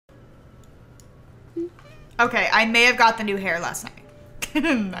Okay, I may have got the new hair last night.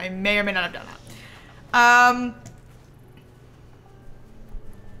 I may or may not have done that.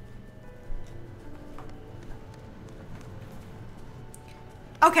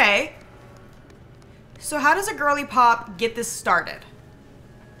 Okay. So how does a girly pop get this started?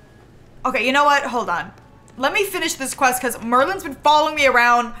 Okay, you know what? Hold on. Let me finish this quest because Merlin's been following me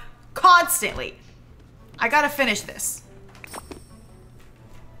around constantly. I gotta finish this.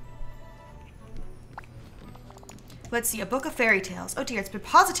 Let's see, a book of fairy tales. Oh dear, it's been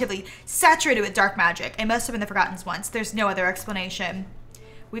positively saturated with dark magic. It must have been the Forgotten's once. There's no other explanation.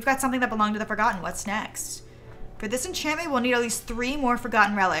 We've got something that belonged to the Forgotten. What's next? For this enchantment, we'll need at least 3 more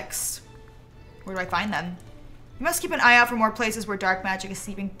Forgotten relics. Where do I find them? We must keep an eye out for more places where dark magic is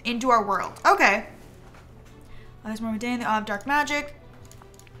seeping into our world. Okay. There's more within the awe of dark magic.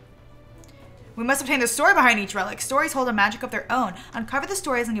 We must obtain the story behind each relic. Stories hold a magic of their own. Uncover the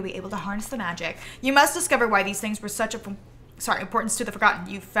stories and you'll be able to harness the magic. You must discover why these things were such a importance to the Forgotten.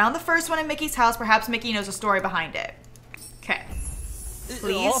 You found the first one in Mickey's house. Perhaps Mickey knows a story behind it. Okay.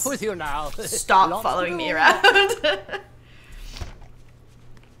 Please off with you now. Stop following me around.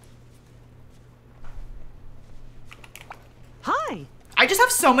 Hi. I just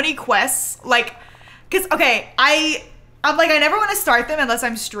have so many quests. Like, because, okay, I'm like, I never want to start them unless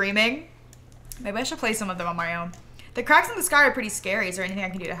I'm streaming. Maybe I should play some of them on my own. The cracks in the sky are pretty scary. Is there anything I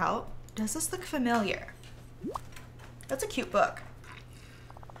can do to help? Does this look familiar? That's a cute book.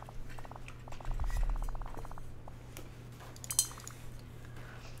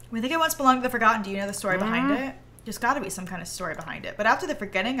 We think it once belonged to the Forgotten. Do you know the story behind it? There's got to be some kind of story behind it. But after the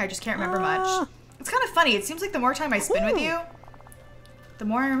forgetting, I just can't remember much. It's kind of funny. It seems like the more time I spend with you, the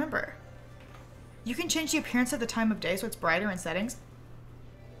more I remember. You can change the appearance of the time of day so it's brighter in settings.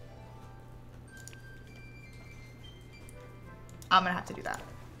 I'm gonna have to do that.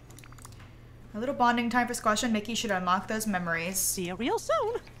 A little bonding time for Squasha and Mickey should unlock those memories. See you real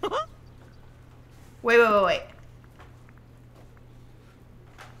soon. Wait.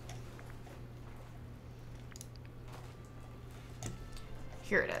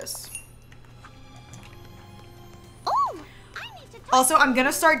 Here it is. Oh, Also, I'm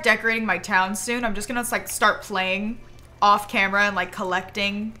gonna start decorating my town soon. I'm just gonna like start playing off camera and like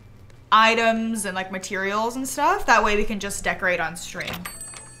collecting items and like materials and stuff. That way we can just decorate on stream.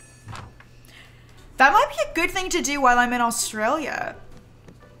 That might be a good thing to do while I'm in Australia.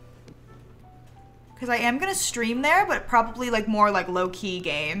 Because I am gonna stream there, but probably like more like low-key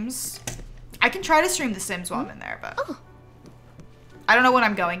games. I can try to stream The Sims while I'm in there, but I don't know when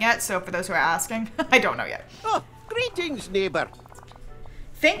I'm going yet, so for those who are asking, I don't know yet. Oh, greetings, neighbor.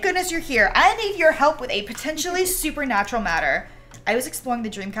 Thank goodness you're here. I need your help with a potentially supernatural matter. I was exploring the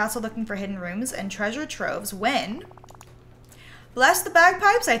Dream Castle looking for hidden rooms and treasure troves when... Bless the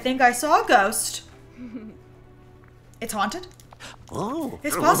bagpipes, I think I saw a ghost. It's haunted? Oh.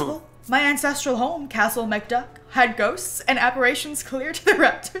 It's possible. My ancestral home, Castle McDuck, had ghosts and apparitions clear to the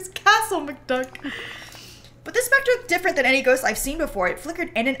raptors. Castle McDuck. But this specter is different than any ghost I've seen before. It flickered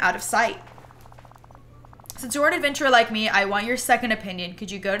in and out of sight. Since you're an adventurer like me, I want your second opinion.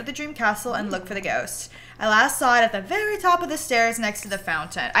 Could you go to the Dream Castle and look for the ghost? I last saw it at the very top of the stairs next to the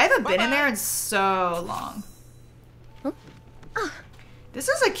fountain. I haven't been in there in so long. This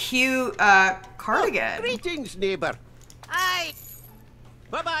is a cute cardigan. Oh, greetings, neighbor. Hi.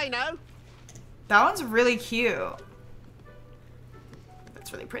 Bye-bye now. That one's really cute.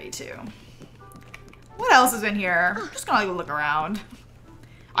 That's really pretty too. What else is in here? I'm just gonna like, look around.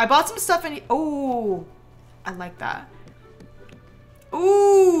 I bought some stuff in. Oh, I like that.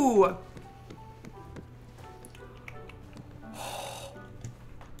 Ooh.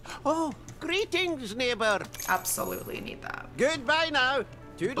 Oh, greetings, neighbor. Absolutely need that. Goodbye now.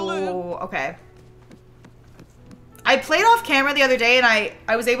 Toodaloo. Oh, okay. I played off camera the other day and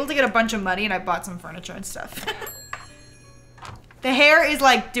I was able to get a bunch of money and I bought some furniture and stuff. The hair is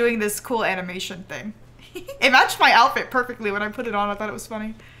like doing this cool animation thing. It matched my outfit perfectly when I put it on. I thought it was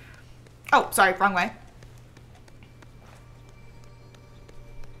funny. Oh, sorry, wrong way.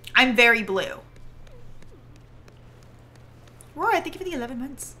 I'm very blue. Rory, thank you for the 11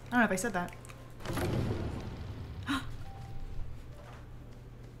 months. I don't know if I said that.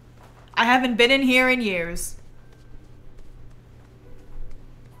 I haven't been in here in years.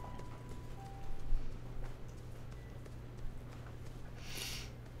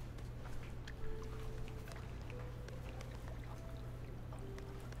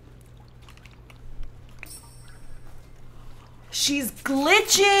 She's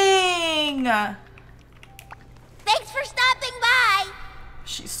glitching! Thanks for stopping by.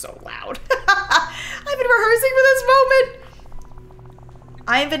 She's so loud. I've been rehearsing for this moment.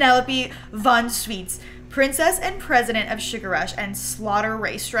 I am Vanellope Von Sweets, Princess and President of Sugar Rush and Slaughter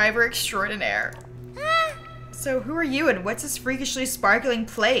Race Driver Extraordinaire. So who are you and what's this freakishly sparkling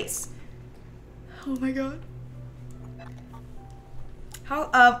place? Oh my god. How,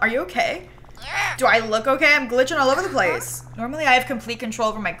 are you okay? Do I look okay? I'm glitching all over the place. Normally I have complete control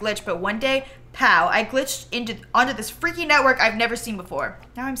over my glitch, but one day, pow, I glitched onto this freaky network I've never seen before.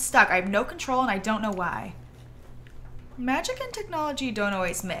 Now I'm stuck. I have no control and I don't know why. Magic and technology don't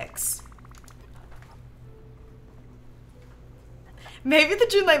always mix. Maybe the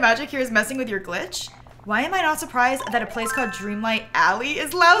Dreamlight magic here is messing with your glitch? Why am I not surprised that a place called Dreamlight Alley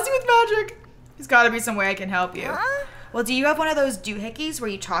is lousy with magic? There's gotta be some way I can help you. Well, do you have one of those doohickeys where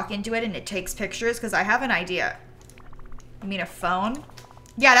you talk into it and it takes pictures? Because I have an idea. You mean a phone?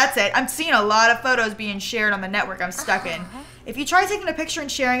 Yeah, that's it. I'm seeing a lot of photos being shared on the network I'm stuck in. If you try taking a picture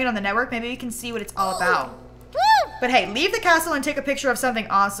and sharing it on the network, maybe we can see what it's all about. But hey, leave the castle and take a picture of something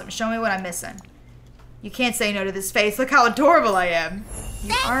awesome. Show me what I'm missing. You can't say no to this face. Look how adorable I am.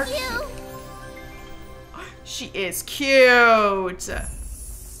 Thank you. She is cute.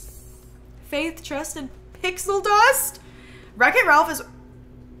 Faith, Trust, and Pixel Dust? Wreck-It Ralph is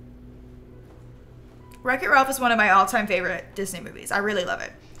one of my all-time favorite Disney movies. I really love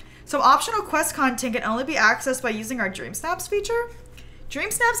it. Some optional quest content can only be accessed by using our Dream Snaps feature. Dream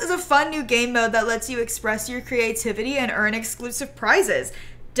Snaps is a fun new game mode that lets you express your creativity and earn exclusive prizes.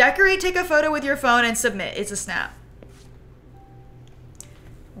 Decorate, take a photo with your phone, and submit. It's a snap.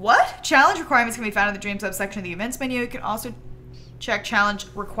 What? Challenge requirements can be found in the Dream subsection of the events menu. You can also check challenge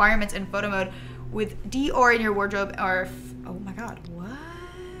requirements in photo mode with D or in your wardrobe or... Oh my god, what?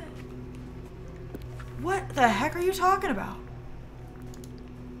 What the heck are you talking about?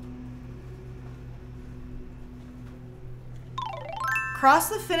 Cross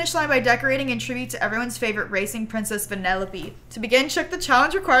the finish line by decorating in tribute to everyone's favorite racing princess, Vanellope. To begin, check the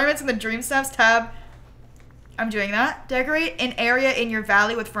challenge requirements in the Dream Snaps tab. I'm doing that. Decorate an area in your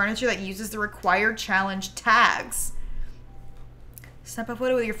valley with furniture that uses the required challenge tags. Snap a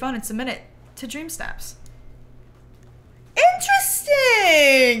photo with your phone and submit it to Dream Snaps.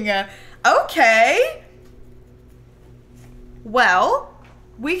 Interesting! Okay. Well,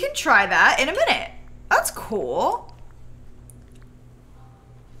 we can try that in a minute. That's cool.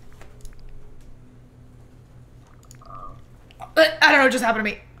 I don't know what just happened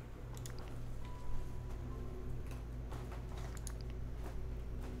to me.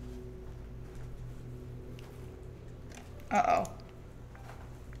 Uh-oh.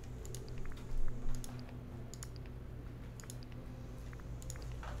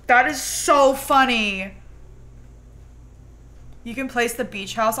 That is so funny. You can place the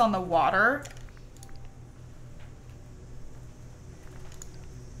beach house on the water.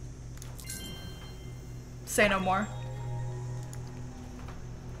 Say no more.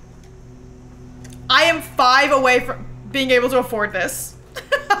 I am 5 away from being able to afford this.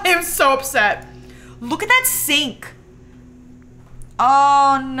 I am so upset. Look at that sink.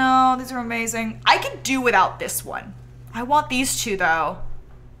 Oh no, these are amazing. I could do without this one. I want these two though.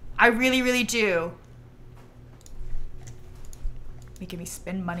 I really, really do. Making me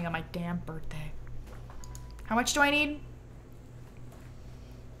spend money on my damn birthday. How much do I need?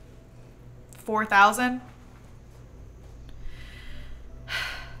 4,000?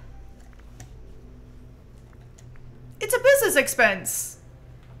 It's a business expense.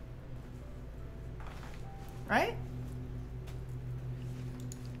 Right?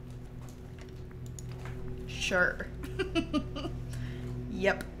 Sure.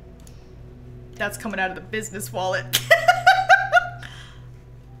 Yep. That's coming out of the business wallet.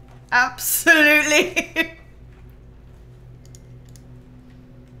 Absolutely.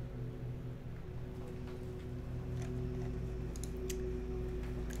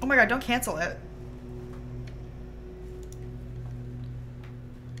 Oh my god, don't cancel it.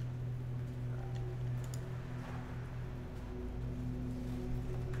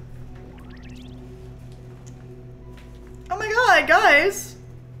 Oh my god, guys.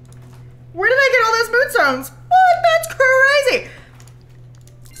 Where did I get all those moonstones? What? That's crazy.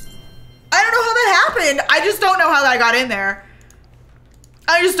 I don't know how that happened. I just don't know how that got in there.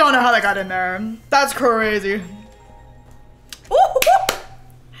 I just don't know how that got in there. That's crazy. Ooh,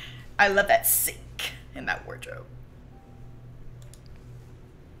 I love that sink in that wardrobe.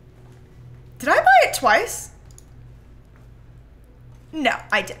 Did I buy it twice? No,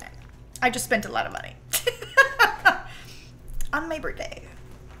 I didn't. I just spent a lot of money. On my birthday.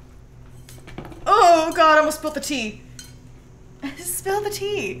 Oh god, I almost spilled the tea. Spill the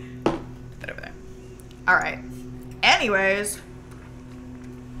tea. Put it over there. Alright. Anyways.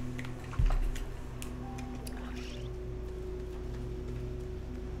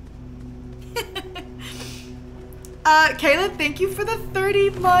 Kayla, thank you for the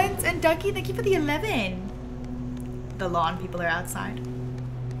 30 months. And Ducky, thank you for the 11. The lawn people are outside.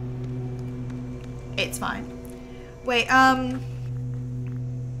 It's fine. Wait,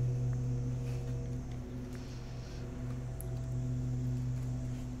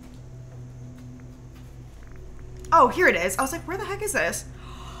 oh, here it is. I was like, where the heck is this?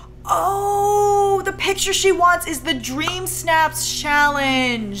 Oh, the picture she wants is the Dream Snaps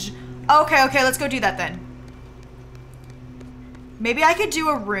challenge. Okay, okay, let's go do that then. Maybe I could do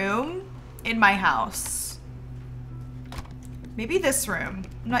a room in my house. Maybe this room.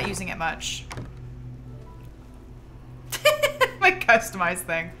 I'm not using it much. My customized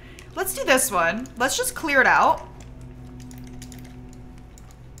thing. Let's do this one. Let's just clear it out.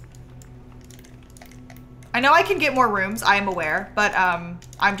 I know I can get more rooms, I am aware, but I'm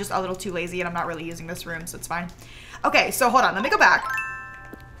just a little too lazy and I'm not really using this room, so it's fine. Okay, so hold on, let me go back.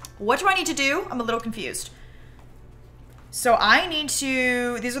 What do I need to do? I'm a little confused. So I need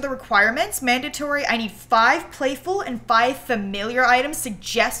to, these are the requirements, mandatory. I need 5 playful and 5 familiar items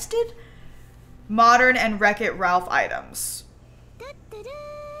suggested. Modern and Wreck-It Ralph items.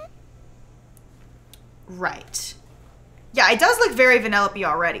 Right. Yeah, it does look very Vanellope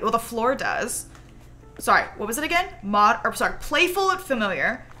already. Well, the floor does. Sorry, what was it again? Playful and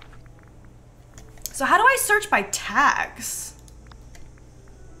familiar. So how do I search by tags?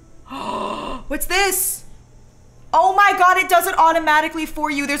 What's this? Oh my god, it does it automatically for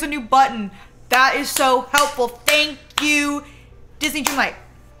you. There's a new button. That is so helpful. Thank you, Disney Dreamlight.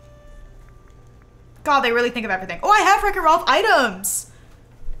 God, they really think of everything. Oh, I have Wreck-It Ralph items.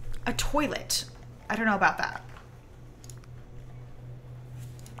 A toilet. I don't know about that.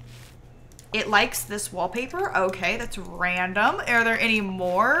 It likes this wallpaper. Okay, that's random. Are there any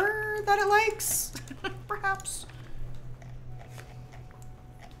more that it likes? Perhaps.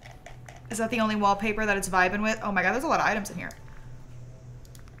 Is that the only wallpaper that it's vibing with? Oh my god, there's a lot of items in here.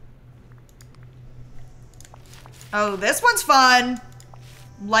 Oh, this one's fun.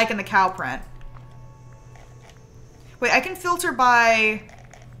 I'm liking the cow print. Wait, I can filter by...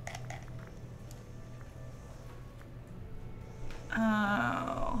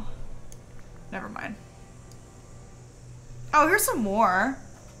 Oh... Never mind. Oh, here's some more.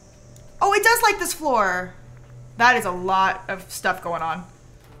 Oh, it does like this floor. That is a lot of stuff going on.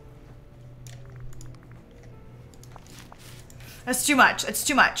 That's too much. It's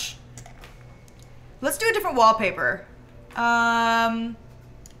too much. Let's do a different wallpaper.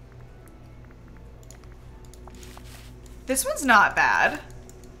 This one's not bad.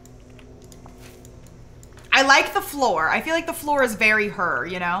 I like the floor. I feel like the floor is very her,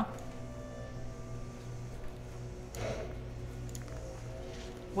 you know?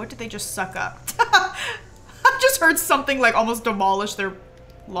 What did they just suck up? I just heard something like almost demolish their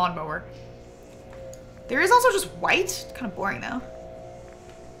lawnmower. There is also just white. Kind of boring though.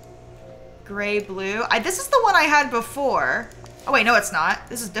 Gray, blue. This is the one I had before. Oh wait, no it's not.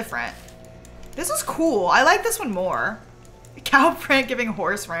 This is different. This is cool. I like this one more. Cow print giving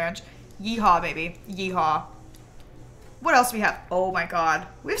horse ranch. Yeehaw, baby. Yeehaw. What else do we have? Oh my god.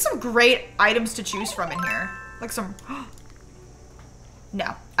 We have some great items to choose from in here. Like some...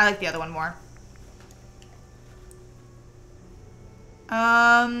 No, I like the other one more.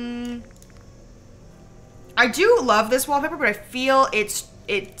 I do love this wallpaper, but I feel it's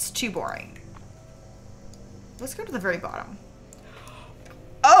too boring. Let's go to the very bottom.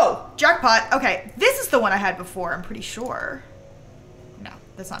 Oh, jackpot. Okay, this is the one I had before, I'm pretty sure. No,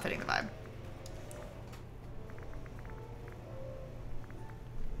 that's not fitting the vibe.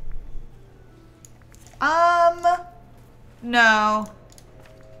 No.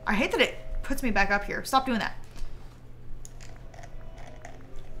 I hate that it puts me back up here. Stop doing that.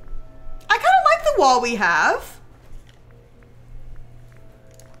 I kind of like the wall we have.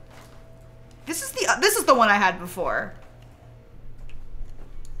 This is the one I had before.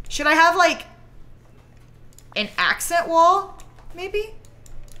 Should I have like an accent wall, maybe?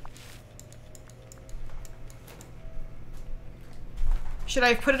 Should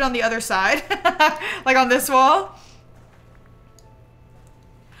I put it on the other side? Like on this wall?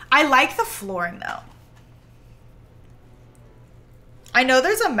 I like the flooring though. I know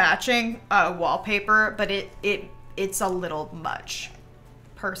there's a matching wallpaper, but it's a little much,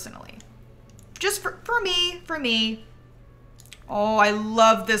 personally. Just for me. Oh, I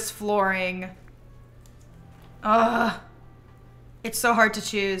love this flooring. Ugh. It's so hard to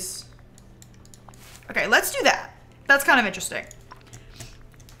choose. Okay, let's do that. That's kind of interesting.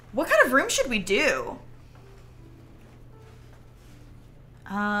 What kind of room should we do?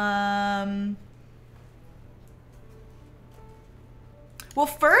 Well,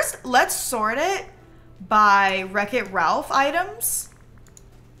 first, let's sort it by Wreck-It Ralph items.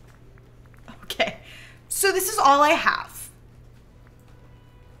 Okay, so this is all I have.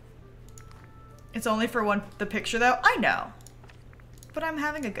 It's only for the picture though. I know, but I'm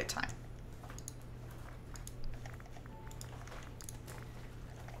having a good time.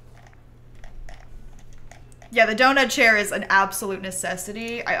 Yeah, the donut chair is an absolute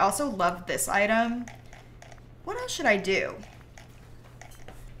necessity. I also love this item. What else should I do?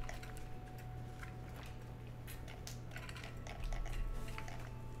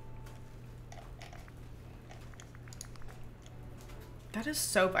 That is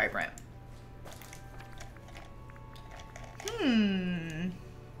so vibrant.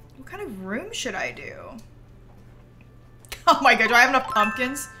 What kind of room should I do? Oh my god, do I have enough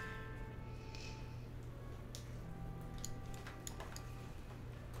pumpkins?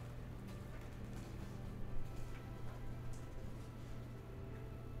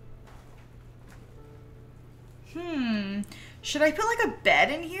 Should I put like a bed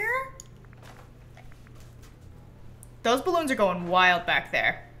in here? Those balloons are going wild back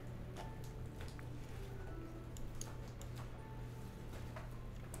there.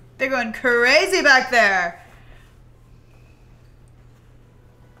 They're going crazy back there.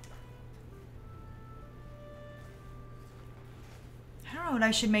 I don't know what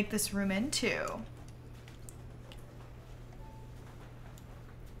I should make this room into.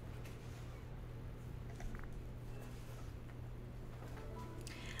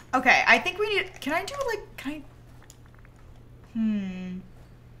 Okay, I think we need, can I do like,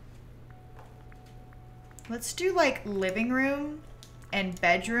 let's do like living room and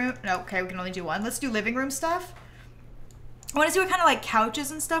bedroom. No, okay, we can only do one. Let's do living room stuff. I want to see what kind of like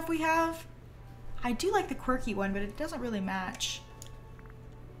couches and stuff we have. I do like the quirky one, but it doesn't really match.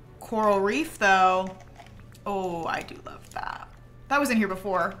 Coral reef though. Oh, I do love that. That was in here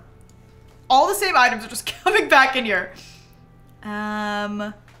before. All the same items are just coming back in here.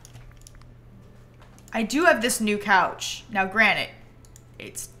 I do have this new couch. Now, granted,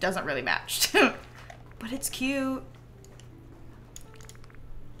 it doesn't really match, but it's cute.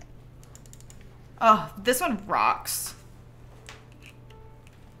 Oh, this one rocks.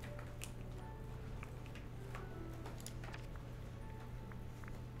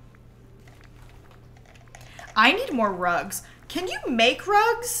 I need more rugs. Can you make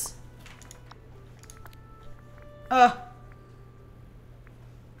rugs?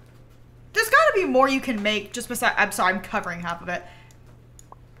 There's gotta be more you can make just beside, I'm sorry, I'm covering half of it.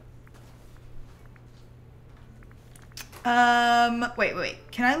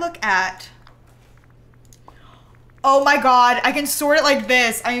 Wait. Can I look at, oh my god, I can sort it like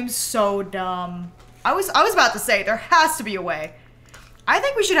this. I am so dumb. I was about to say, there has to be a way. I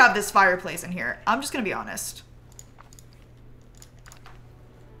think we should have this fireplace in here. I'm just gonna be honest.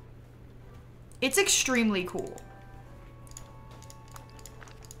 It's extremely cool.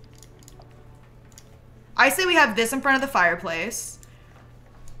 I say we have this in front of the fireplace.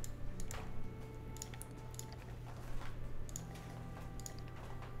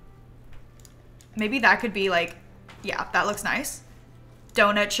 Maybe that could be like, yeah, that looks nice.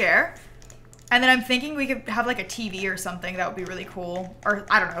 Donut chair. And then I'm thinking we could have like a TV or something. That would be really cool. Or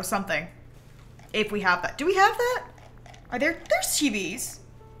I don't know, something. If we have that. Do we have that? There's TVs.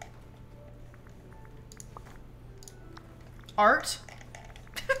 Art?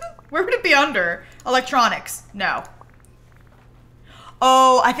 Where would it be under? Electronics. No.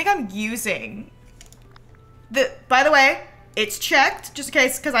 Oh, I think I'm using the, by the way, it's checked just in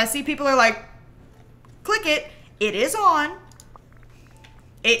case, because I see people are like, click it. It is on.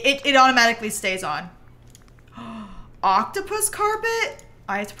 It automatically stays on. Octopus carpet?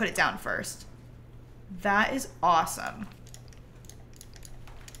 I have to put it down first. That is awesome.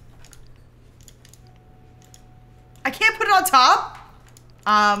 I can't put it on top?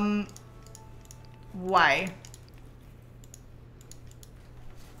 Why?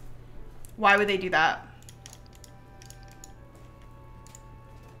 Why would they do that?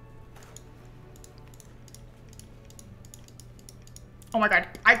 Oh my god,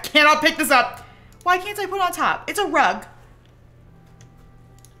 I cannot pick this up. Why can't I put it on top? It's a rug.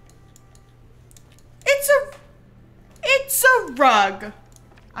 It's a rug.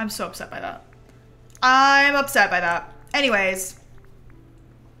 I'm so upset by that. I'm upset by that. Anyways.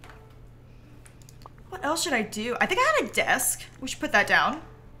 What else should I do? I think I had a desk. We should put that down.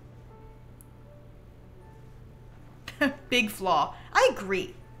 Big flaw. I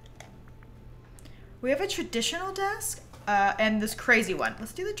agree. We have a traditional desk and this crazy one.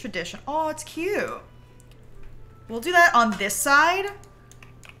 Let's do the tradition. Oh, it's cute. We'll do that on this side.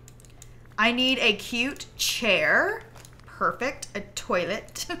 I need a cute chair. Perfect. A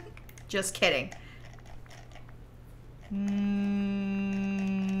toilet. Just kidding. I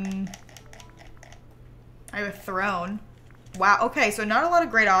have a throne. Wow, okay, so not a lot of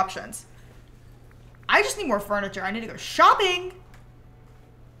great options. I just need more furniture. I need to go shopping.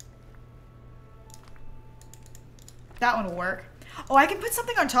 That one will work. Oh, I can put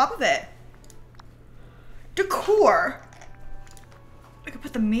something on top of it. Decor. I could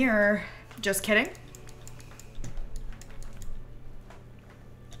put the mirror. Just kidding.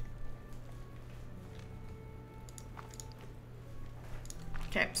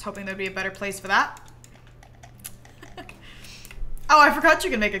 Okay, I was hoping there'd be a better place for that. Oh, I forgot you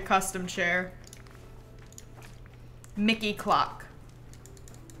can make a custom chair. Mickey clock.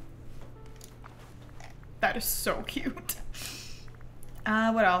 That is so cute.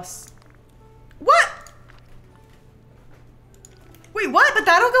 What else? What? Wait, what? But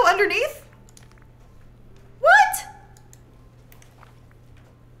that'll go underneath? What?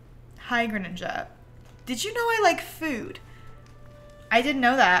 Hi, Greninja. Did you know I like food? I didn't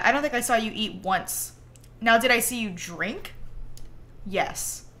know that. I don't think I saw you eat once. Now, did I see you drink?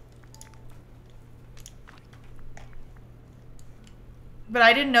 Yes. But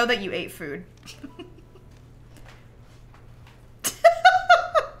I didn't know that you ate food.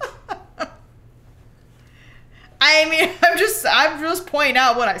 I mean, I'm just pointing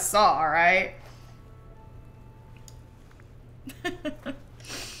out what I saw, all right?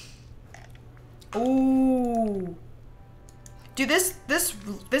 Ooh. Dude,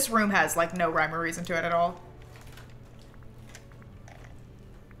 this room has like no rhyme or reason to it at all.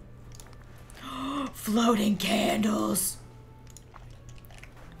 Floating candles.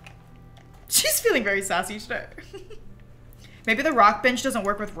 She's feeling very sassy today. Maybe the rock bench doesn't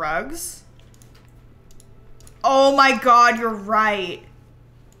work with rugs. Oh my god, you're right.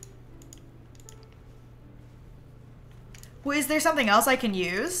 Well, is there something else I can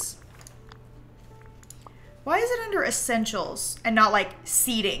use? Why is it under essentials and not like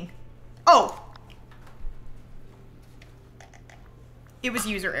seating? Oh. It was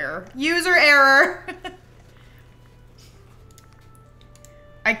user error. User error.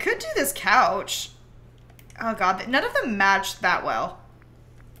 I could do this couch. Oh god, none of them matched that well.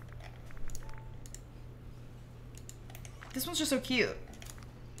 This one's just so cute.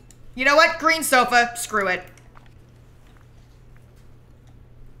 You know what? Green sofa. Screw it.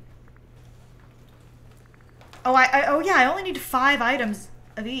 Oh, oh yeah, I only need 5 items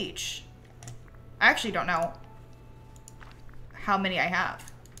of each. I actually don't know how many I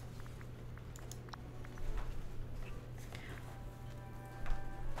have.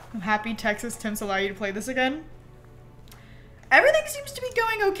 I'm happy Texas Tim's allow you to play this again. Everything seems to be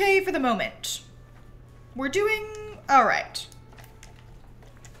going okay for the moment. We're doing all right.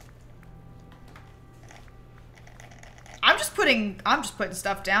 I'm just putting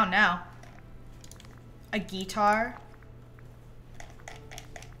stuff down now. A guitar.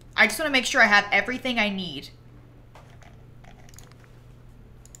 I just want to make sure I have everything I need.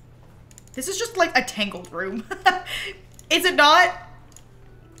 This is just like a tangled room. Is it not?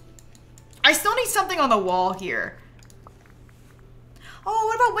 I still need something on the wall here. Oh,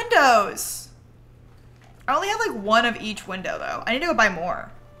 what about windows? I only have like 1 of each window though. I need to go buy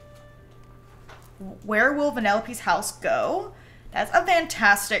more. Where will Vanellope's house go? That's a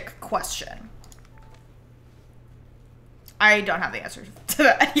fantastic question. I don't have the answer to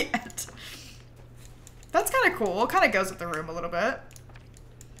that yet. That's kind of cool. It kind of goes with the room a little bit.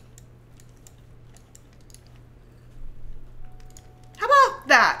 How about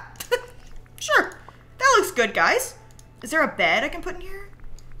that? Sure. That looks good, guys. Is there a bed I can put in here?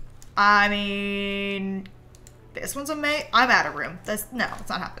 I mean, this one's I'm out of room. No, it's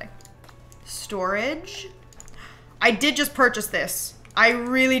not happening. Storage. I did just purchase this. I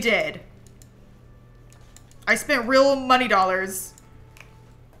really did. I spent real money dollars.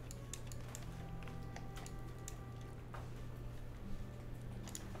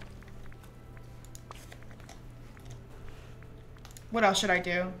 What else should I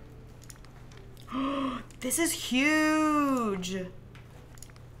do? This is huge.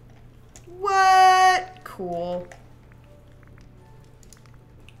 What? Cool.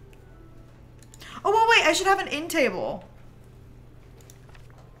 Oh, well, wait, I should have an end table.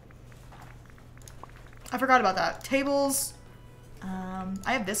 I forgot about that. Tables. I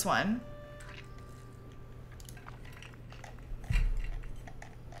have this one.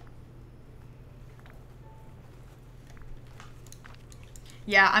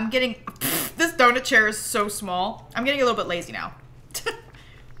 Yeah, I'm getting... This donut chair is so small. I'm getting a little bit lazy now.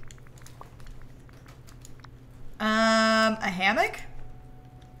 A hammock?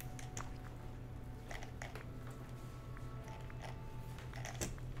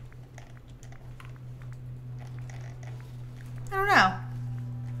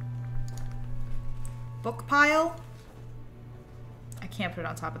 book pile. I can't put it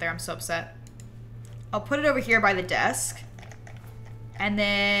on top of there. I'm so upset. I'll put it over here by the desk. And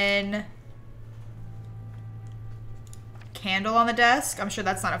then... candle on the desk. I'm sure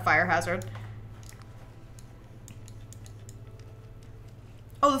that's not a fire hazard.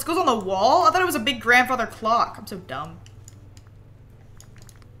 Oh, this goes on the wall? I thought it was a big grandfather clock. I'm so dumb.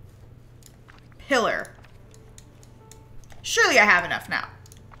 Pillar. Surely I have enough now.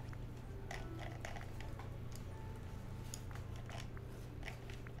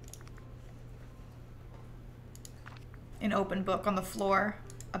 An open book on the floor.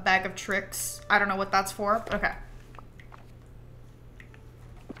 A bag of tricks. I don't know what that's for, but okay.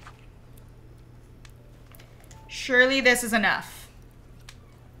 Surely this is enough.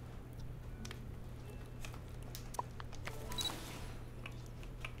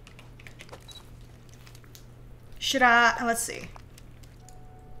 Should I? Let's see.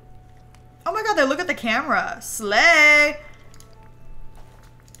 Oh my god, they look at the camera. Slay!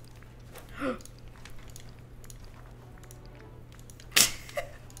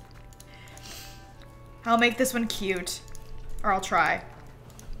 I'll make this one cute. Or I'll try.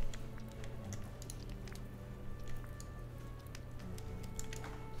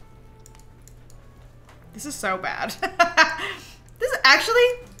 This is so bad. This is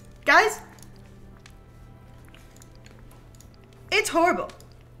actually, guys, it's horrible.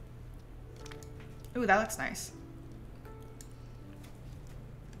 Ooh, that looks nice.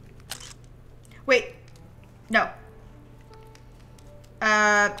 Wait, no.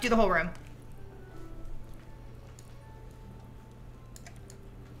 Do the whole room.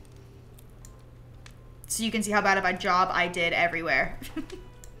 So you can see how bad of a job I did everywhere.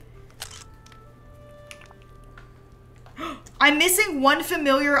 I'm missing one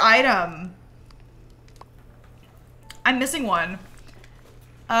familiar item. I'm missing one.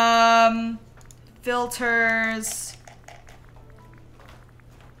 Filters.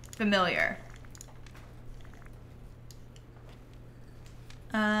 Familiar.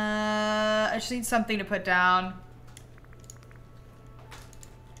 I just need something to put down.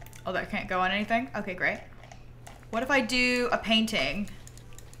 Oh, that can't go on anything? Okay, great. What if I do a painting?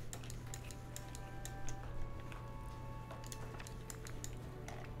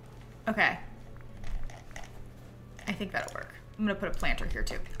 Okay. I think that'll work. I'm gonna put a planter here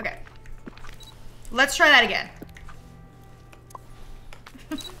too. Okay. Let's try that again.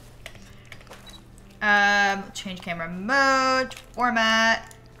 Change camera mode,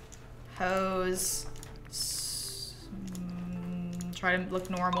 format, pose. Try to look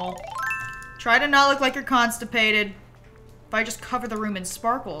normal. Try to not look like you're constipated. If I just cover the room in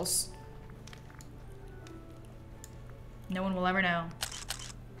sparkles, no one will ever know.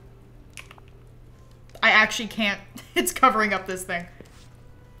 I actually can't. It's covering up this thing.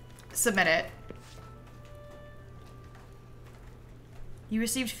 Submit it. You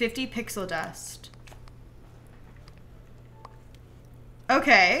received 50 pixel dust.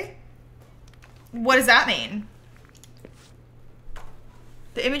 Okay. What does that mean?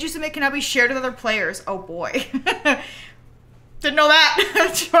 The image you submit cannot be shared with other players. Oh boy. Didn't know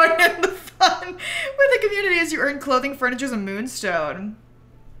that. Join in the fun with the community as you earn clothing, furniture, and moonstone.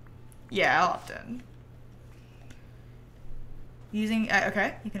 Yeah, often. Using,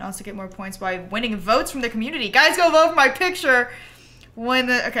 okay. You can also get more points by winning votes from the community. Guys, go vote for my picture. When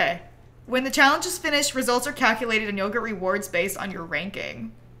the challenge is finished, results are calculated and you'll get rewards based on your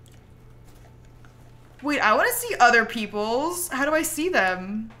ranking. Wait, I want to see other people's. How do I see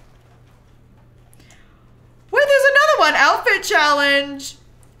them? Wait, there's another one. Outfit challenge.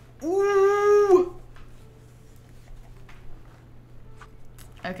 Ooh.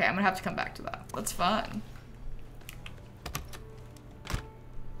 Okay, I'm gonna have to come back to that. That's fun.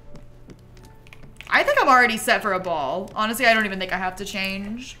 I think I'm already set for a ball. Honestly, I don't even think I have to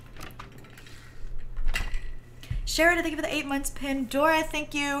change. Sheridan, thank you for the 8 months. Pandora,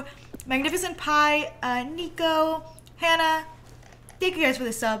 thank you. Magnificent Pie, Nico, Hannah, thank you guys for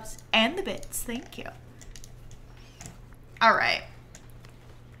the subs and the bits. Thank you. All right.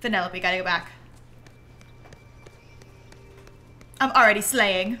 Vanellope, gotta go back. I'm already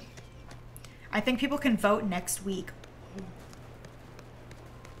slaying. I think people can vote next week.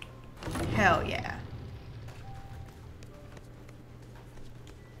 Hell yeah.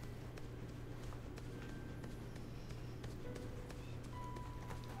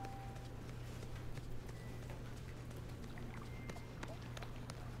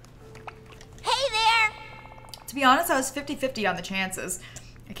 To be honest, I was 50-50 on the chances.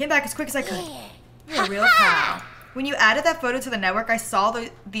 I came back as quick as I could. You're a real pal. When you added that photo to the network, I saw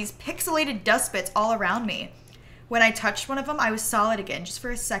these pixelated dust bits all around me. when I touched one of them, I was solid again just for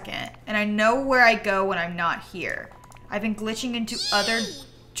a second. And I know where I go when I'm not here. I've been glitching into other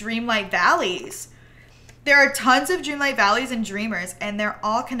Dreamlight Valleys. There are tons of Dreamlight Valleys and Dreamers, and they're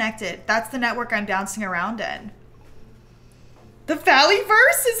all connected. That's the network I'm bouncing around in. The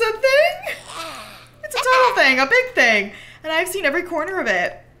Valleyverse is a thing? It's a total thing, a big thing. And I've seen every corner of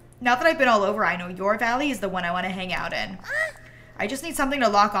it. Now that I've been all over, I know your valley is the one I want to hang out in. I just need something to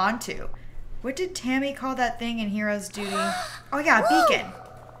lock onto. What did Tammy call that thing in Hero's Duty? Oh yeah, a beacon.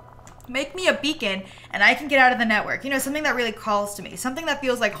 Make me a beacon and I can get out of the network. You know, something that really calls to me. Something that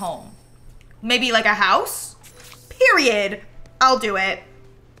feels like home. Maybe like a house? Period. I'll do it.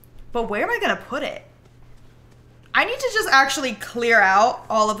 But where am I gonna put it? I need to just actually clear out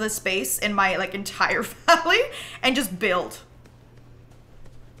all of the space in my like entire valley and just build.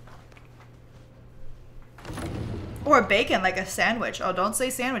 Or a bacon, like a sandwich. Oh, don't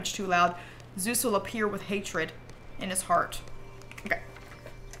say sandwich too loud. Zeus will appear with hatred in his heart. Okay.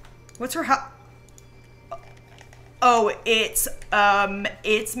 What's her house? Oh, it's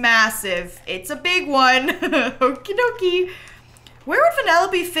massive. It's a big one. Okie dokie. Where would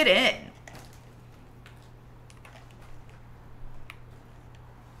Vanellope fit in?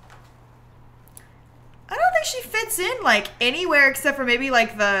 I don't think she fits in like anywhere except for maybe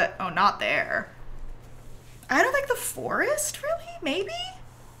like the, oh, not there. I don't think the forest, really? Maybe?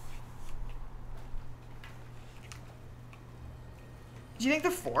 Do you think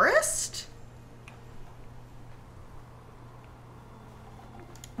the forest?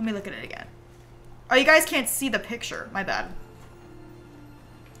 Let me look at it again. Oh, you guys can't see the picture. My bad.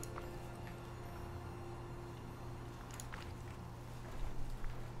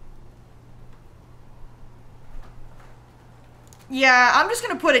 Yeah, I'm just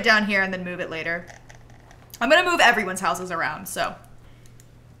gonna put it down here and then move it later. I'm gonna move everyone's houses around, so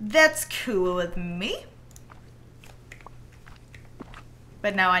that's cool with me.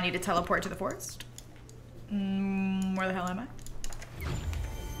 But now I need to teleport to the forest. Where the hell am I?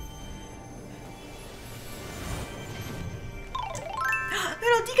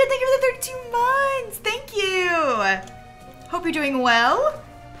 Little Dika, thank you for the 32 months. Thank you. Hope you're doing well.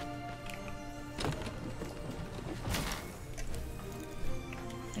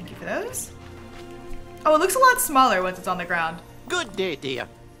 Thank you for those. Oh, it looks a lot smaller once it's on the ground. Good day, dear.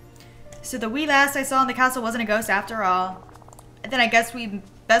 So the wee lass I saw in the castle wasn't a ghost after all. And then I guess we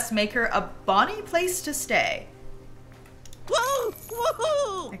best make her a bonny place to stay. Woo!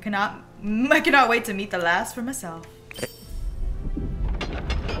 Woohoo! I cannot wait to meet the lass for myself.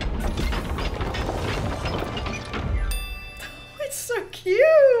 It's so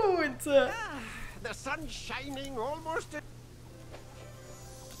cute! The sun's shining almost.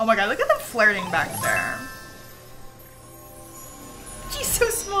 Oh my god, look at them flirting back there. She's so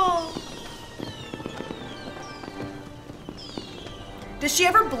small. Does she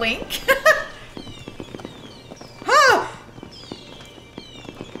ever blink? Oh!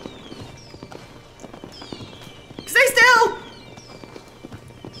 Stay still!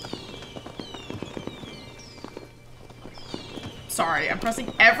 Sorry, I'm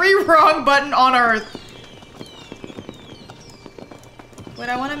pressing every wrong button on earth. But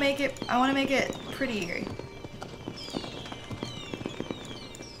I want to make it prettier.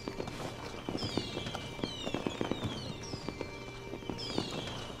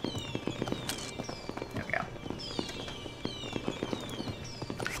 There we go.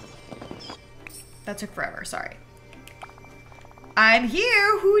 That took forever, sorry. I'm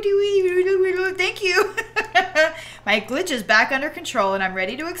here. Thank you. My glitch is back under control and I'm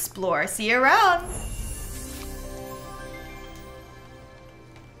ready to explore. See you around.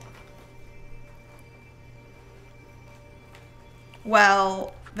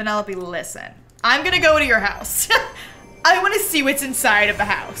 Well, Vanellope, listen. I'm gonna go to your house. I want to see what's inside of the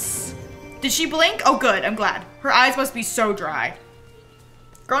house. Did she blink? Oh, good. I'm glad. Her eyes must be so dry.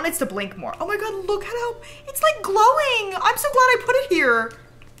 Girl needs to blink more. Oh my god, look at how it's like glowing. I'm so glad I put it here.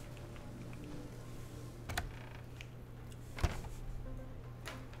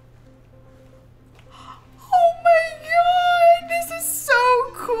 Oh my god, this is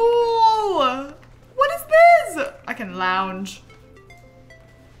so cool. What is this? I can lounge.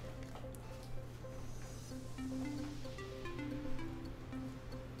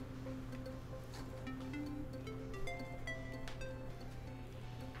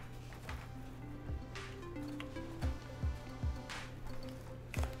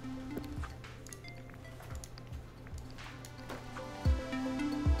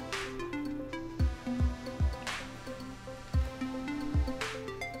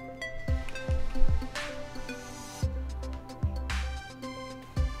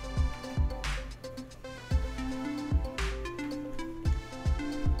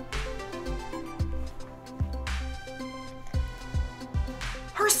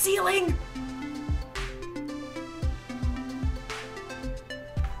 ceiling!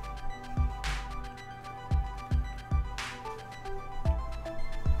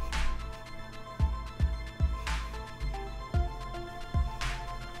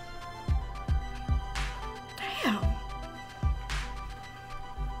 Damn.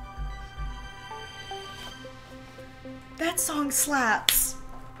 That song slaps.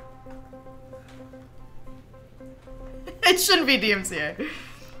 It shouldn't be DMCA.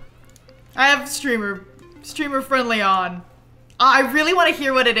 I have streamer friendly on. I really want to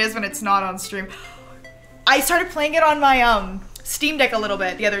hear what it is when it's not on stream. I started playing it on my Steam Deck a little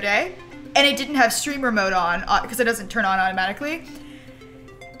bit the other day, and it didn't have streamer mode on because it doesn't turn on automatically.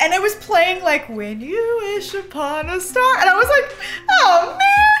 And it was playing like "When You Wish Upon a Star," and I was like, "Oh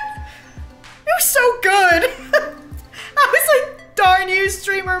man, it was so good." I was like, "Darn you,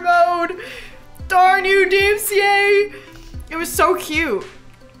 streamer mode! Darn you, DMCA!" It was so cute.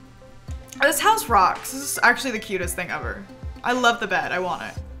 This house rocks. This is actually the cutest thing ever. I love the bed. I want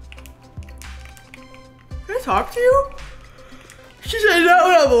it. Can I talk to you? She said not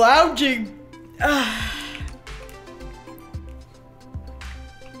when I'm lounging.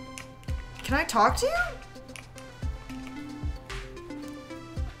 Can I talk to you?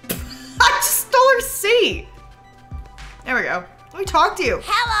 I just stole her seat. There we go. Let me talk to you.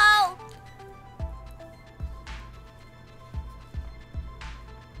 Hello.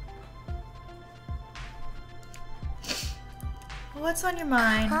 What's on your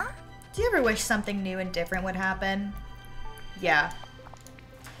mind? Huh? Do you ever wish something new and different would happen? Yeah.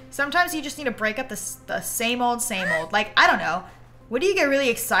 Sometimes you just need to break up the same old, same old. Like, I don't know. What do you get really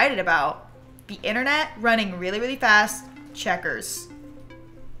excited about? The internet running really, really fast. Checkers.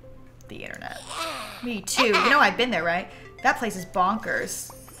 The internet. Me too. You know I've been there, right? That place is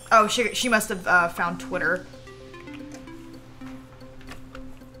bonkers. Oh, she must have found Twitter.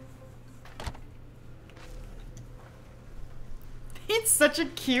 It's such a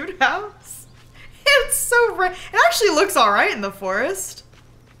cute house. It's so bright. It actually looks alright in the forest.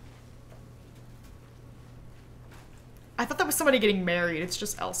 I thought that was somebody getting married. It's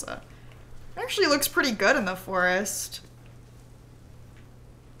just Elsa. It actually looks pretty good in the forest.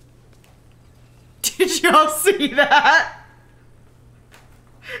 Did y'all see that?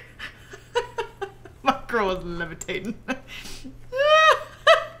 My girl was levitating.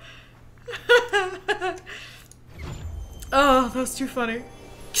 Oh, that was too funny.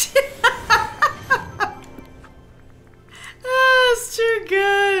 That's too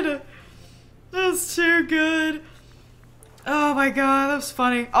good. That's too good. Oh my god, that was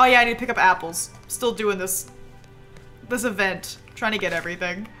funny. Oh yeah, I need to pick up apples. Still doing this event. Trying to get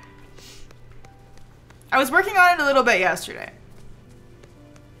everything. I was working on it a little bit yesterday.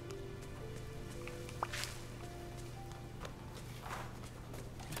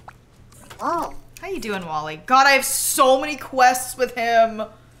 Oh. How you doing, Wally? God, I have so many quests with him.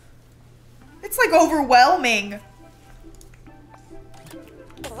 It's like overwhelming.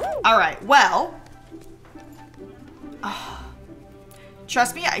 All right, well.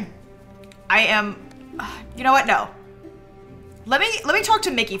 Trust me, I am. You know what? No. Let me talk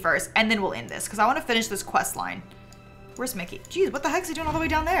to Mickey first, and then we'll end this because I want to finish this quest line. Where's Mickey? Jeez, what the heck is he doing all the way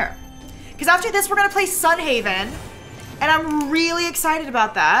down there? Because after this, we're gonna play Sunhaven, and I'm really excited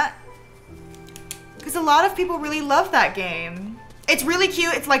about that. Because a lot of people really love that game. It's really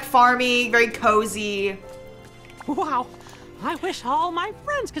cute. It's like farmy, very cozy. Wow. I wish all my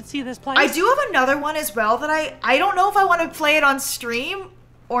friends could see this place. I do have another one as well that I don't know if I want to play it on stream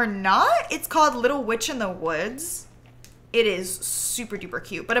or not. It's called Little Witch in the Woods. It is super duper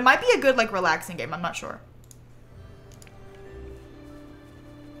cute, but it might be a good like relaxing game. I'm not sure.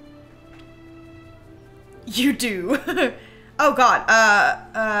 You do. Oh god.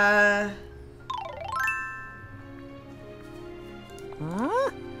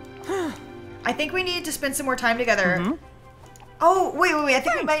 I think we need to spend some more time together. Mm-hmm. Oh, wait. I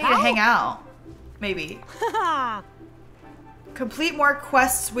think we might need to hang out. Maybe. Complete more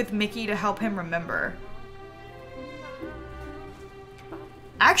quests with Mickey to help him remember.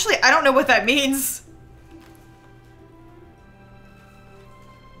 Actually, I don't know what that means.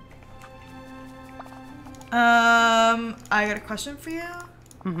 I got a question for you.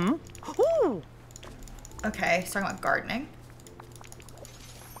 Mm-hmm. Ooh. Okay, he's talking about gardening.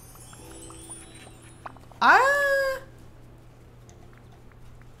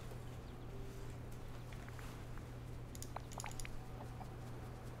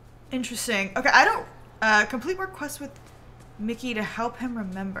 Interesting. Okay, I don't, complete more quests with Mickey to help him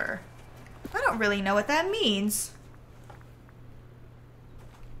remember. I don't really know what that means.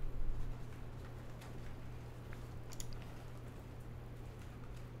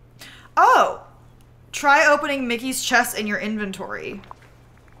 Try opening Mickey's chest in your inventory.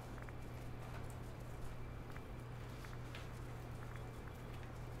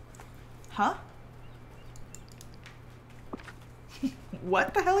 Huh?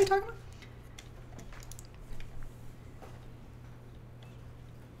 What the hell are you talking about?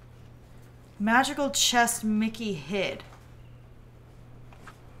 Magical chest Mickey hid.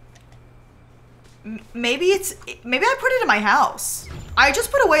 Maybe I put it in my house. I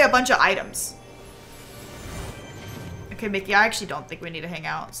just put away a bunch of items. Okay, Mickey, I actually don't think we need to hang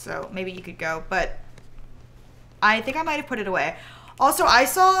out, so maybe you could go, but I think I might have put it away. Also, I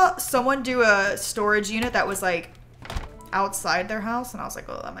saw someone do a storage unit that was like outside their house, and I was like,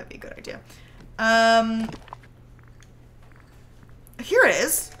 oh, that might be a good idea. Here it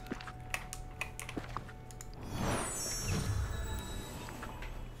is.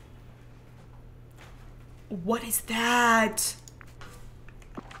 What is that?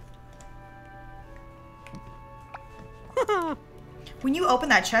 When you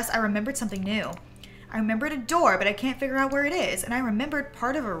opened that chest, I remembered something new. I remembered a door, but I can't figure out where it is. And I remembered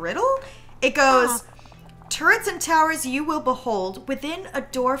part of a riddle. It goes, turrets and towers you will behold, within a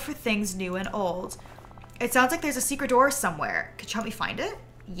door for things new and old. It sounds like there's a secret door somewhere. Could you help me find it?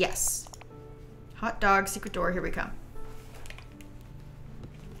 Yes. Hot dog, secret door, here we come.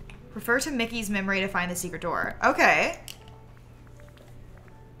 Refer to Mickey's memory to find the secret door. Okay.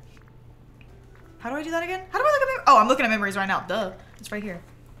 How do I do that again? How do I look at memories? Oh, I'm looking at memories right now. Duh. It's right here.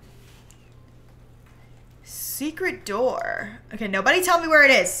 Secret door. Okay, nobody tell me where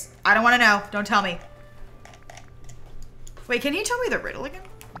it is. I don't want to know. Don't tell me. Wait, can you tell me the riddle again?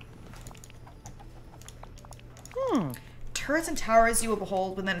 Turrets and towers you will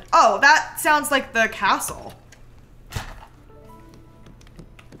behold within... Oh, that sounds like the castle.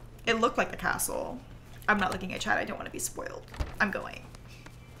 It looked like the castle. I'm not looking at chat. I don't want to be spoiled. I'm going.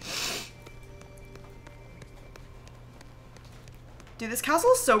 Dude, this castle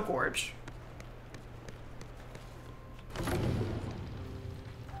is so gorge.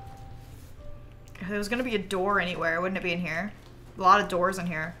 If there was gonna be a door anywhere, wouldn't it be in here? A lot of doors in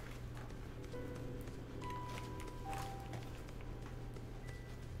here.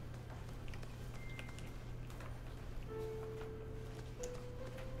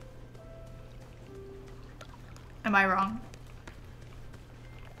 Am I wrong?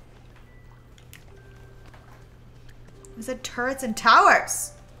 It said turrets and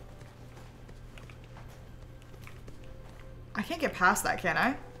towers. I can't get past that, can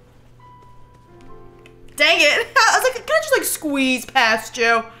I? Dang it! I was like, can I just like squeeze past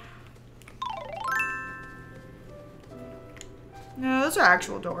you? No, those are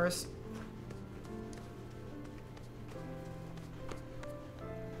actual doors.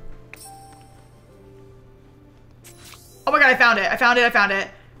 Oh my god, I found it. I found it. I found it.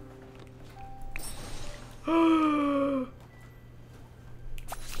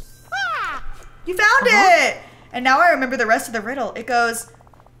 You found it! And now I remember the rest of the riddle. It goes,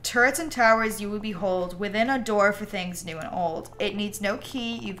 turrets and towers you will behold within a door for things new and old. It needs no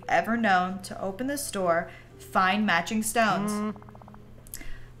key you've ever known to open this door. Find matching stones.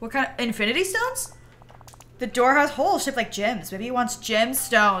 What kind of... Infinity stones? The door has holes shaped like gems. Maybe he wants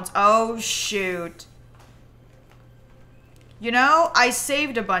gemstones. Oh, shoot. You know, I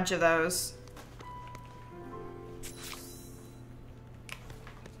saved a bunch of those.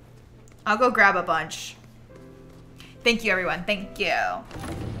 I'll go grab a bunch. Thank you, everyone. Thank you. Hope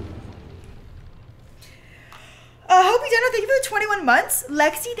you done. Thank you for the 21 months.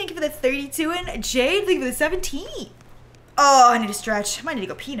 Lexi, thank you for the 32. And Jade, thank you for the 17. Oh, I need to stretch. I might need to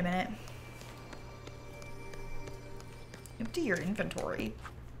go pee in a minute. Empty your inventory.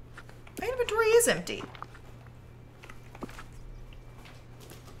 My inventory is empty.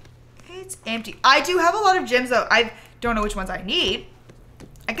 It's empty. I do have a lot of gems, though. I don't know which ones I need.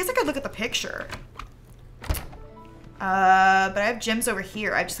 I guess I could look at the picture. But I have gems over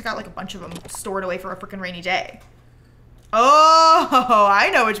here. I just got like a bunch of them stored away for a freaking rainy day. Oh, I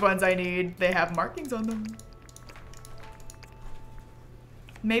know which ones I need. They have markings on them.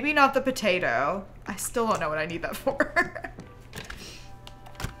 Maybe not the potato. I still don't know what I need that for.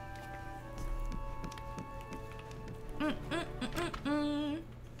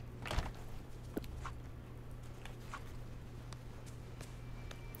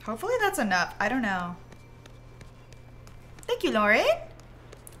 Hopefully that's enough. I don't know. Thank you, Lauren.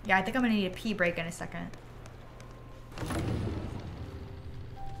 Yeah, I think I'm gonna need a pee break in a second.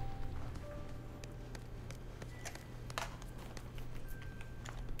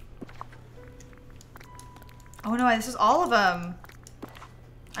 Oh no, this is all of them.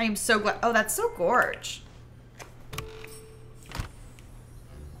 I am so glad. Oh, that's so gorge.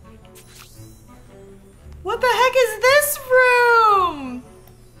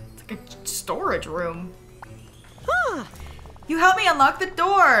 storage room. Huh. You helped me unlock the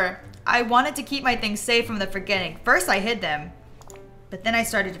door. I wanted to keep my things safe from the forgetting. First I hid them, but then I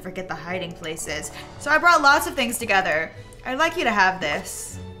started to forget the hiding places. So I brought lots of things together. I'd like you to have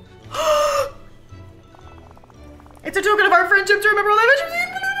this. It's a token of our friendship to remember all that.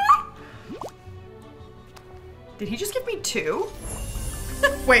 Did he just give me 2?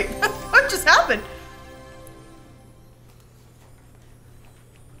 Wait, what just happened?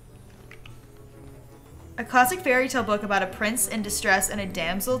 A classic fairy tale book about a prince in distress and a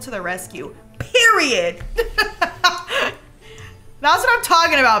damsel to the rescue. Period. That's what I'm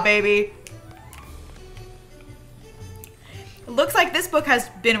talking about, baby. It looks like this book has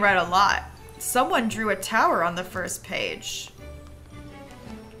been read a lot. Someone drew a tower on the first page.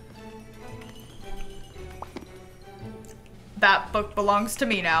 That book belongs to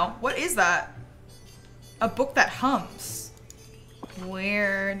me now. What is that? A book that hums.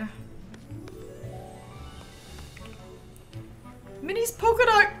 Weird. Minnie's polka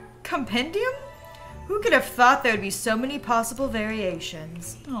dot compendium? Who could have thought there would be so many possible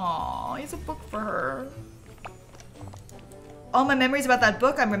variations? Aww, it's a book for her. All my memories about that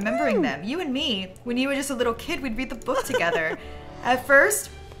book, I'm remembering them. You and me, when you were just a little kid, we'd read the book together. At first,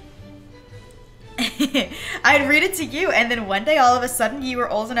 I'd read it to you, and then one day, all of a sudden, you were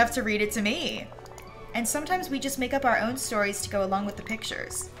old enough to read it to me. And sometimes we just make up our own stories to go along with the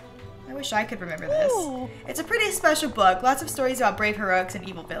pictures. I wish I could remember this. Ooh. It's a pretty special book. Lots of stories about brave heroics and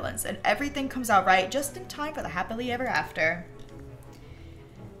evil villains, and everything comes out right just in time for the happily ever after.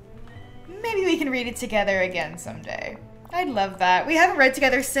 Maybe we can read it together again someday. I'd love that. We haven't read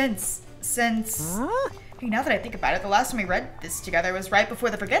together since... Huh? Hey, now that I think about it, the last time we read this together was right before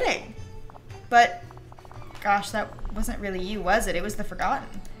the forgetting. But, gosh, that wasn't really you, was it? It was the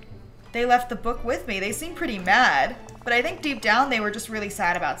Forgotten. They left the book with me. They seemed pretty mad, but I think deep down they were just really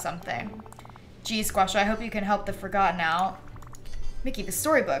sad about something. Gee, Squasha, I hope you can help the Forgotten out. Mickey, the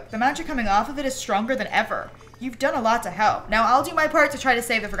storybook. The magic coming off of it is stronger than ever. You've done a lot to help. Now I'll do my part to try to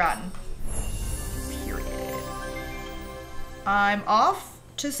save the Forgotten. Period. I'm off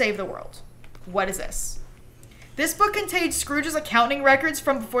to save the world. What is this? This book contains Scrooge's accounting records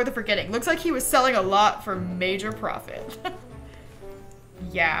from before the forgetting. Looks like he was selling a lot for major profit.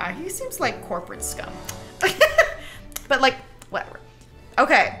 Yeah, he seems like corporate scum. But like, whatever.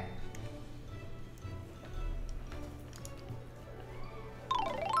 Okay.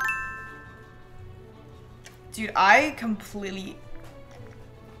 Dude, I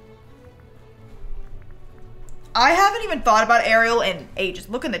haven't even thought about Ariel in ages.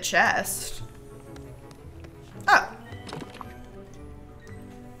 Look in the chest. Oh.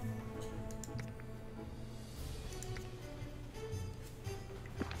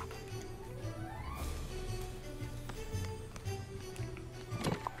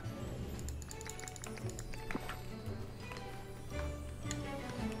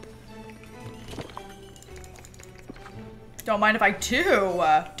 Don't mind if I do.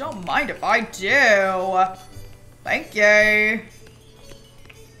 Don't mind if I do. Thank you.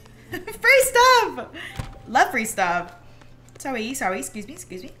 Free stuff! Love free stuff. Sorry, excuse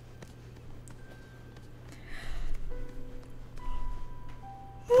me.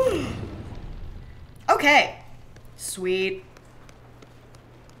 Okay. Sweet.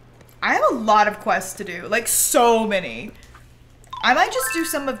 I have a lot of quests to do. Like, so many. I might just do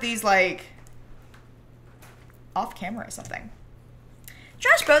some of these, like, off camera or something.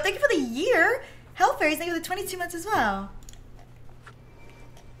 Trash Boat, thank you for the year. Hell Fairies, thank you for the 22 months as well.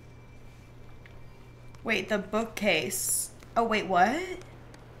 Wait, the bookcase. Oh, wait, what?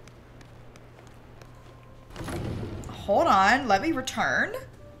 Hold on, let me return.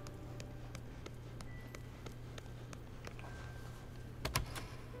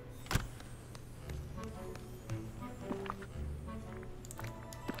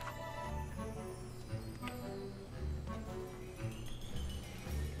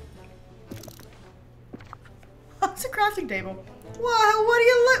 It's a crafting table. Wow, what do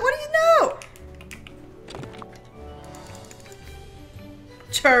you know?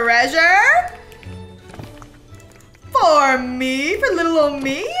 Treasure? For me? For little old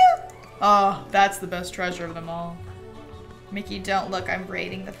me? Oh, that's the best treasure of them all. Mickey, don't look, I'm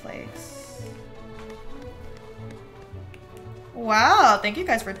raiding the place. Wow, thank you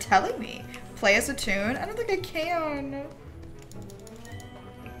guys for telling me. Play us a tune? I don't think I can.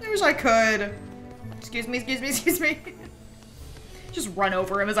 I wish I could. Excuse me. Just run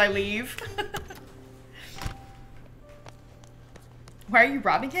over him as I leave. Why are you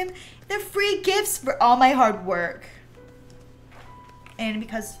robbing him? They're free gifts for all my hard work. And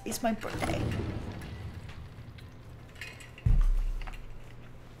because it's my birthday.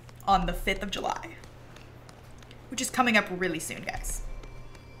 on the 5th of July, which is coming up really soon, guys.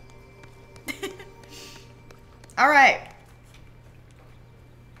 All right.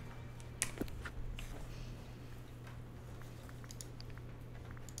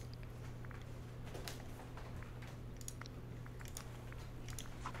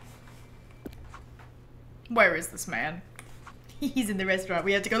 Where is this man? He's in the restaurant.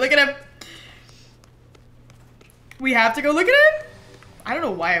 We have to go look at him. We have to go look at him? I don't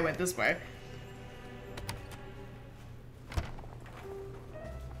know why I went this way.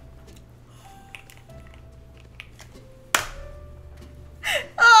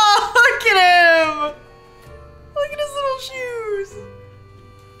 Oh, look at him! Look at his little shoes.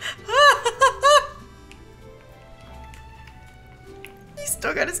 He's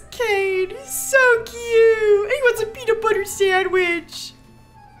still got his cane. He's so cute. He wants a peanut butter sandwich.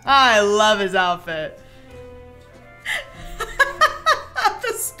 I love his outfit.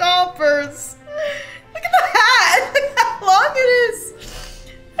 The stompers. Look at the hat. Look how long it is.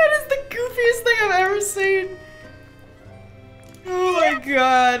 That is the goofiest thing I've ever seen. Oh my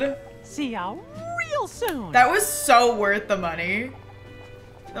god. See ya real soon. That was so worth the money.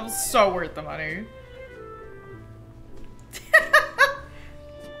 That was so worth the money.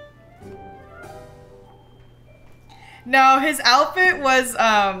 No, his outfit was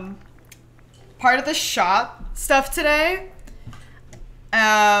part of the shop stuff today.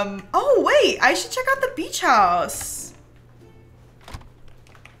 Oh wait, I should check out the beach house.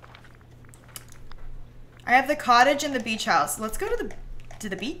 I have the cottage and the beach house. Let's go to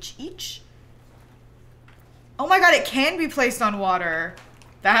the beach each. Oh my god, it can be placed on water.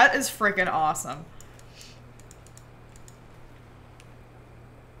 That is freaking awesome.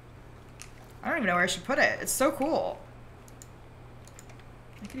 I don't even know where I should put it. It's so cool.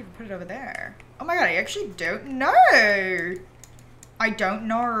 I could even put it over there. Oh my god, I actually don't know. I don't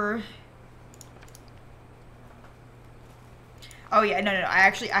know. Oh yeah, no.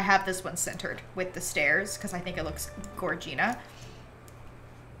 I have this one centered with the stairs because I think it looks gorgina.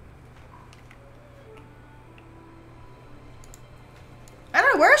 I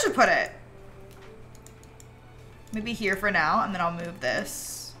don't know where I should put it. Maybe here for now, and then I'll move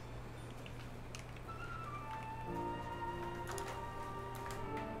this.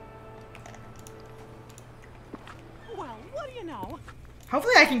 Well, what do you know?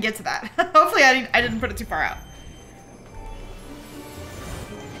 Hopefully I can get to that. Hopefully I didn't put it too far out.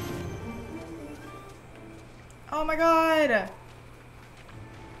 Oh my god.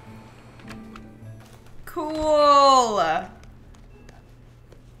 Cool.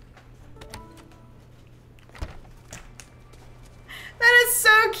 That is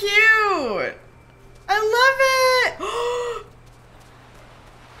so cute. I love it.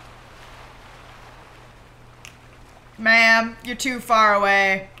 Ma'am, you're too far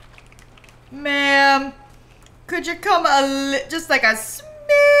away. Ma'am, could you come just like a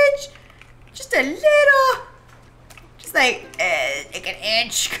smidge? Just a little. Just like an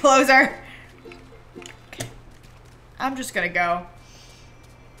inch closer. Okay. I'm just gonna go.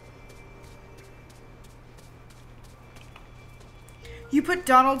 You put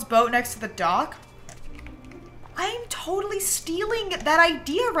Donald's boat next to the dock? I'm totally stealing that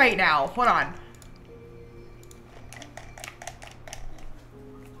idea right now. Hold on.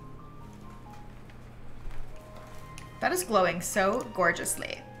 That is glowing so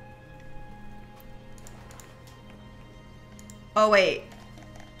gorgeously. Oh, wait.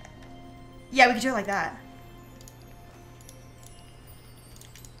 Yeah, we could do it like that.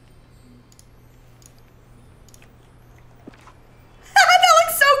 That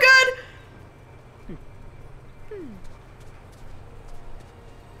looks so good!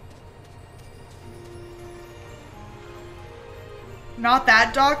 Not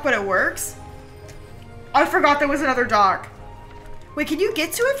that dock, but it works. I forgot there was another dock. Wait, can you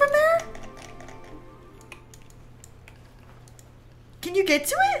get to it from there? Can you get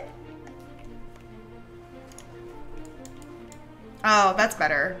to it? Oh, that's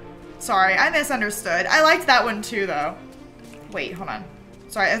better. Sorry, I misunderstood. I liked that one too, though. Wait, hold on.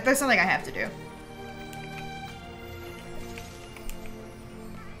 Sorry, there's something I have to do.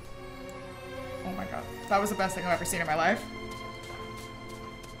 Oh my god. That was the best thing I've ever seen in my life.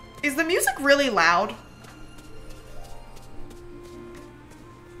 Is the music really loud?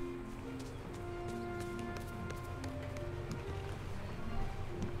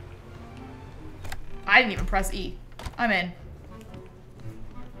 I didn't even press E. I'm in.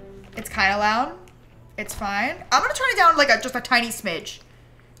 It's kind of loud. It's fine. I'm gonna turn it down like just a tiny smidge.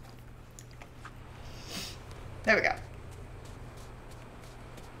 There we go.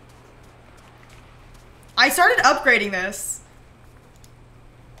 I started upgrading this.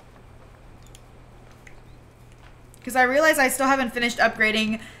 Because I realize I still haven't finished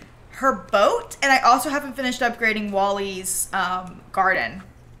upgrading her boat, and I also haven't finished upgrading Wally's garden.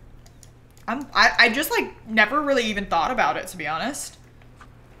 I just like never really even thought about it, to be honest.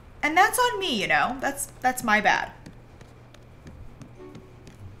 And that's on me, you know? That's my bad.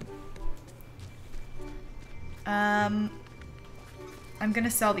 I'm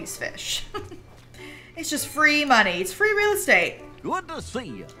gonna sell these fish. It's just free money. It's free real estate. Good to see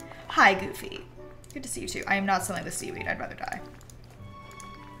you. Hi, Goofy. Good to see you too. I am not selling the seaweed. I'd rather die.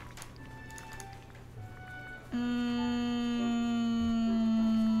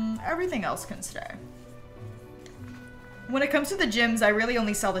 Everything else can stay. When it comes to the gems, I really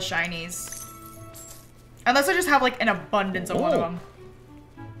only sell the shinies. Unless I just have like an abundance of one of them.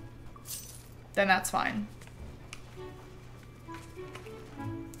 Then that's fine.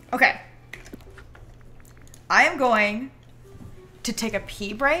 Okay. I am going to take a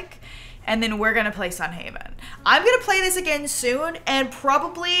pee break, and then we're gonna play Sunhaven. I'm gonna play this again soon, and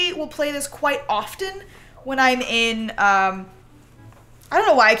probably will play this quite often when I'm in, I don't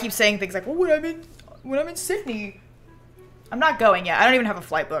know why I keep saying things like, well, when I'm in Sydney. I'm not going yet. I don't even have a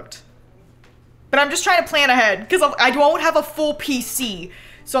flight booked. But I'm just trying to plan ahead, because I won't have a full PC.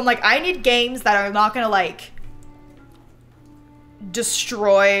 So I'm like, I need games that are not gonna, like,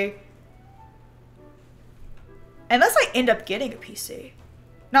 destroy. Unless I end up getting a PC.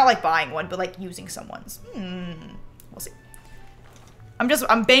 Not like buying one, but like using someone's. We'll see.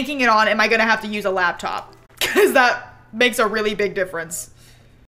 I'm banking it on, am I gonna have to use a laptop? Because that makes a really big difference.